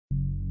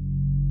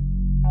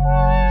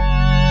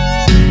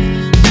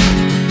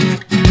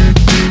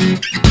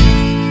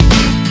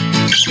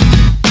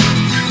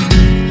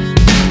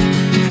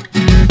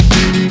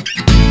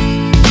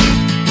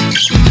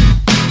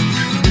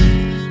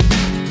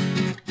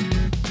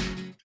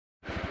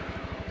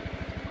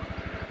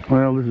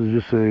Well, this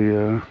is just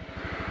a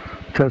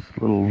test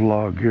little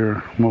vlog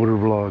here, motor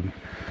vlog.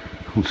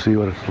 We'll see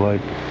what it's like.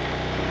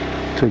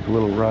 Take a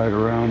little ride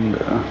around,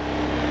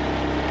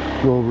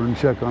 go over and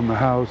check on the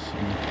house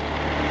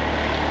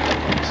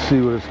and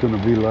see what it's going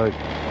to be like.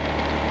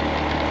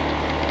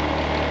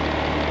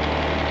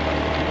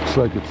 Looks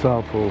like it's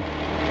awful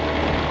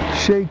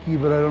shaky,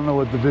 but I don't know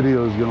what the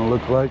video is going to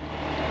look like.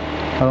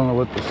 I don't know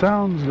what the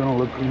sound's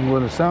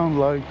going to sound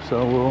like,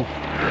 so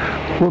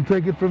we'll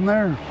take it from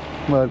there.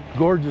 But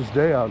gorgeous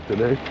day out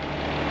today.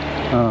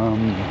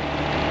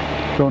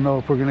 Don't know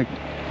if we're going to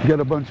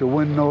get a bunch of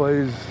wind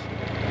noise.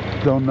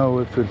 Don't know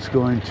if it's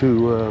going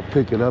to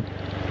pick it up,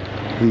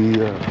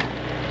 the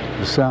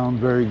sound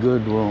very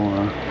good.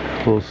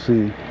 We'll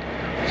see.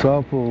 It's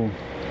awful.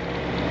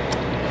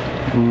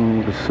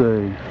 What to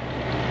say?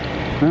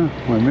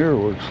 My mirror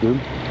works good.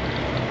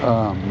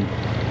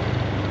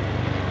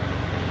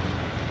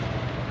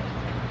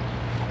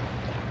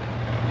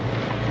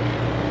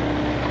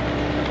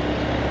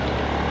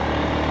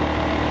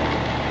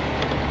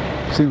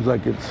 Seems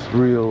like it's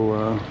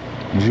real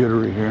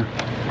jittery here.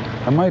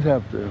 I might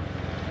have to,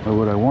 or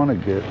what I want to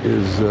get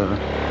is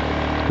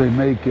they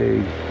make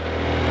a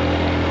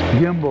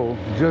gimbal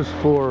just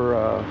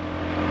for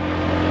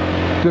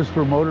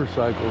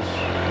motorcycles.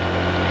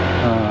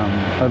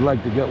 I'd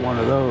like to get one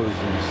of those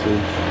and see.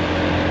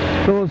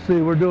 So we'll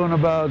see. We're doing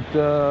about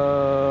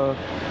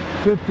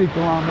 50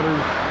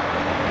 kilometers,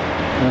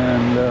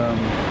 and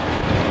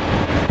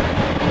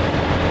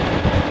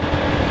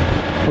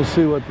we'll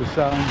see what the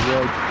sound's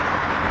like.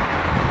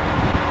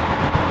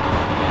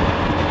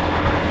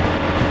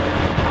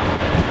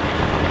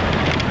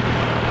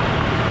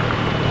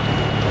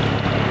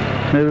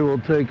 Maybe we'll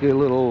take a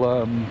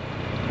little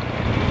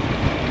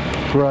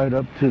ride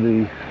up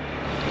to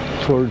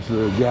towards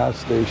the gas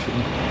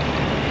station.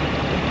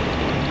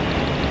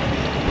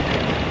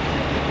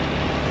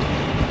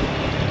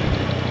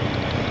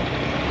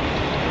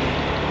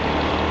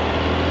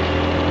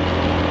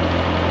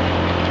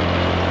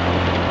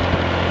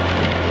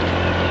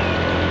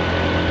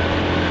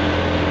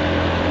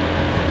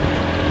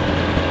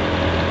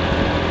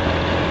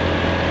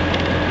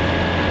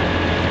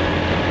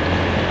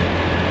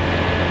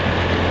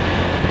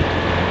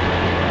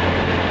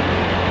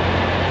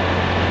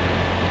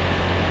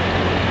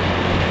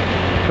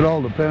 It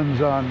all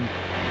depends on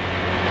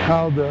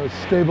how the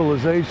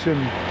stabilization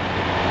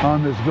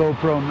on this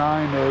GoPro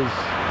 9 is.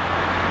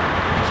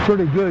 It's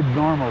pretty good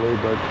normally,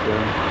 but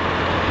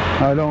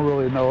I don't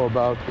really know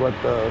about what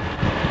the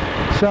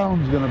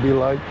sound's going to be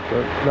like,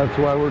 but that's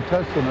why we're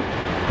testing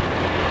it.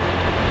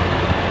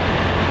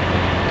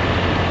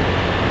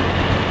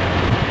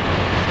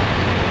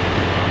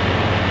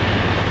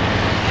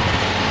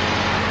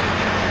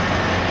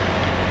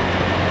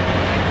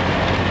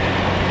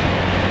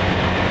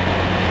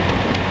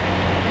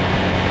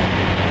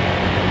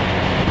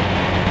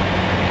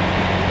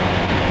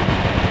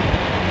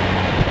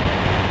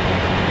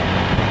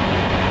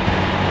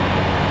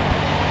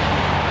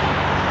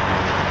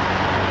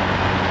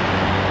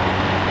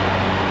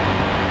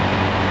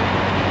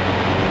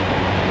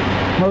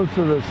 Most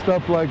of the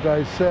stuff, like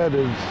I said,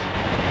 is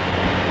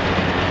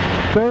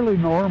fairly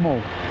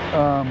normal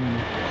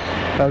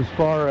as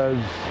far as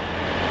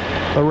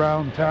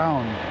around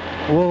town.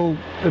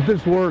 If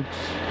this works,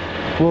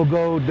 we'll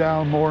go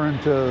down more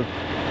into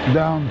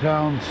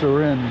downtown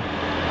Surin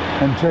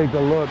and take a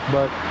look,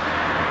 but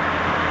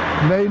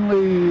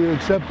mainly,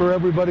 except for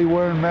everybody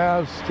wearing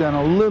masks and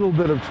a little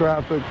bit of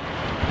traffic,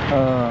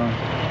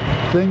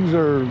 things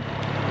are,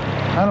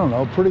 I don't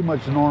know, pretty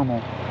much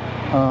normal.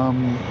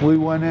 We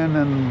went in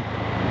and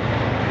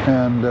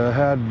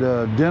had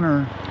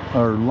dinner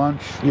or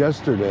lunch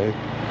yesterday,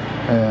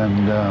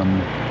 and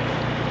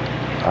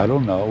I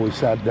don't know, we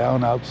sat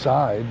down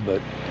outside, but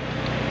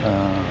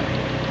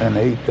and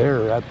ate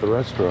there at the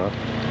restaurant,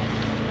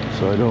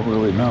 so I don't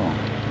really know.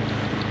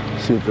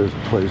 See if there's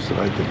a place that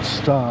I can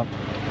stop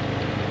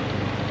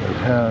that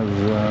has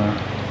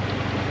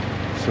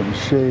some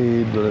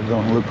shade, but it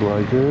don't look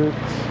like it.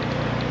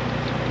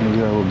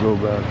 Maybe I will go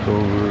back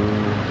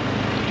over.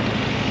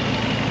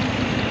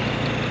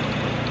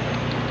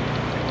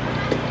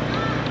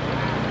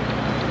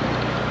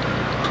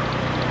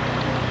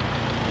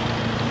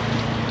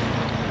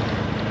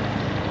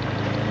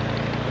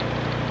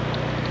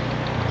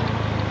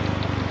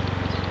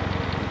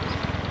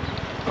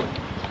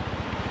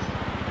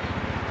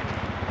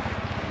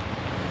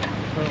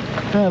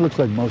 It looks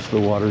like most of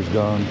the water's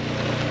gone.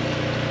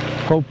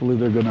 Hopefully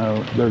they're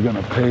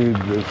gonna pave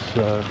this,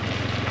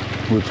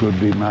 which would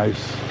be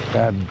nice.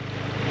 Add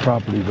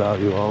property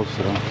value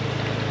also.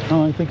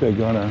 Oh, I think I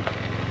gotta.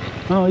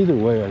 Oh, either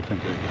way, I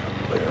think I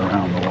gotta lay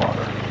around the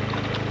water.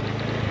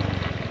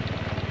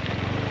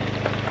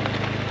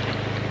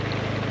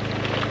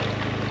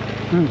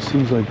 It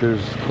seems like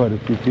there's quite a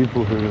few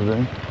people here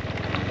today.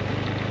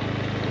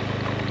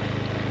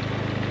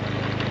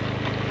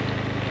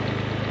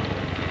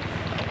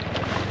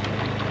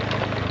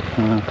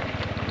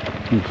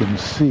 You can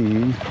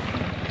see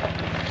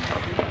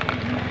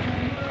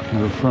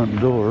the front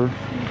door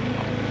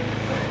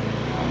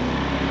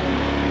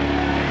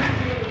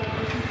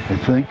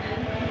think.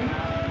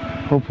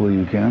 Hopefully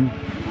you can.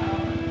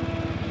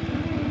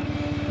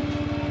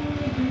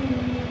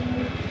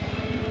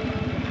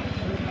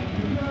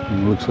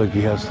 It looks like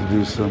he has to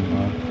do some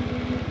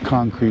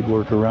concrete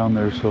work around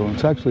there, so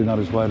it's actually not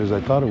as wide as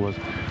I thought it was.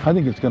 I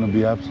think it's going to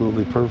be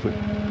absolutely perfect.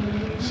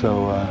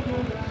 So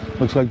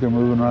looks like they're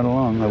moving right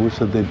along. I wish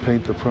that they'd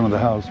paint the front of the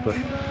house, but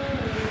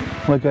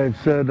like I had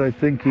said, I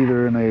think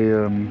either in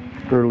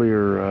a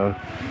earlier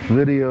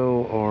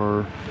video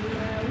or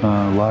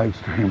live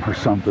stream or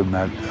something,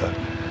 that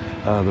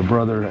the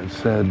brother had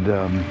said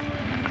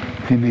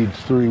he needs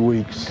 3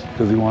 weeks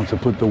because he wants to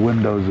put the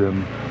windows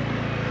in,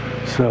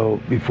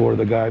 so before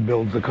the guy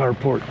builds the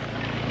carport.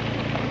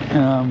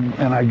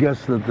 And I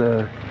guess that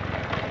the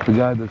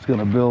guy that's going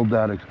to build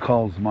that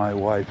calls my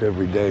wife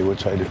every day,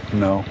 which I didn't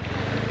know.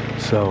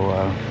 So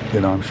you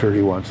know, I'm sure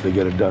he wants to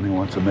get it done. He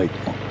wants to make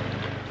more.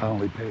 I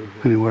only paid.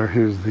 Anyway,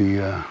 here's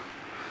the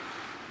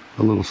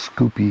little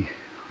Scoopy.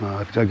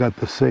 I got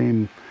the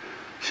same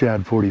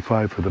Shad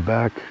 45 for the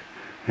back,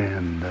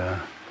 and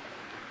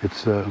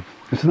it's a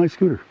nice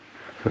scooter.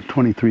 It's got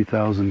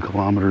 23,000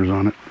 kilometers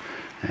on it,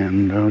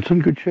 and it's in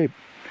good shape.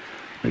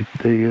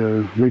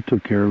 They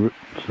took care of it,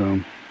 so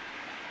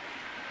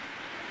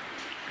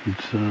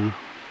it's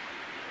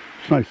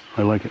nice.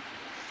 I like it.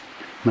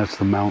 And that's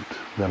the mount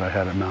that I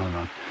had it mounted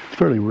on. It's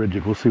fairly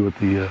rigid. We'll see what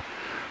the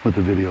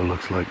video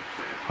looks like.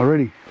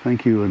 Alrighty,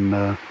 thank you, and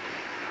I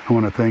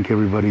want to thank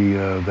everybody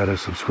that has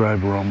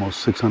subscribed. We're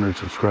almost 600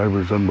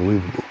 subscribers.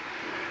 Unbelievable.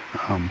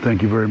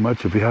 Thank you very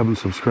much. If you haven't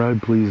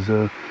subscribed, please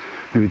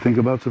maybe think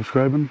about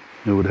subscribing.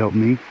 It would help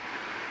me.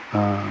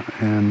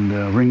 And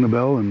ring the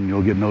bell, and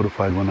you'll get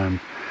notified when I'm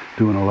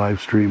doing a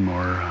live stream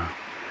or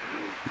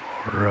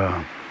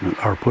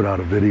put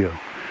out a video.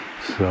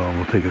 So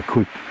we'll take a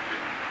quick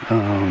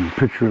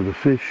picture of the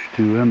fish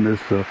to end this.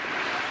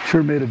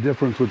 Sure made a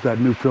difference with that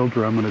new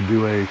filter. I'm going to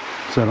do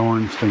it's that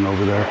orange thing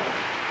over there.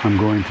 I'm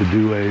going to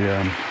do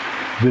a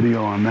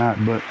video on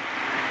that, but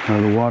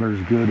the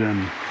water's good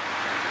and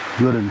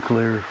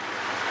clear.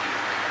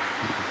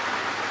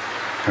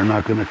 They're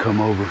not going to come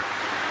over.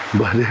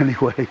 But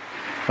anyway,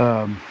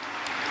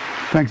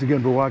 thanks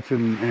again for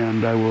watching,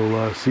 and I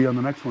will see you on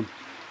the next one.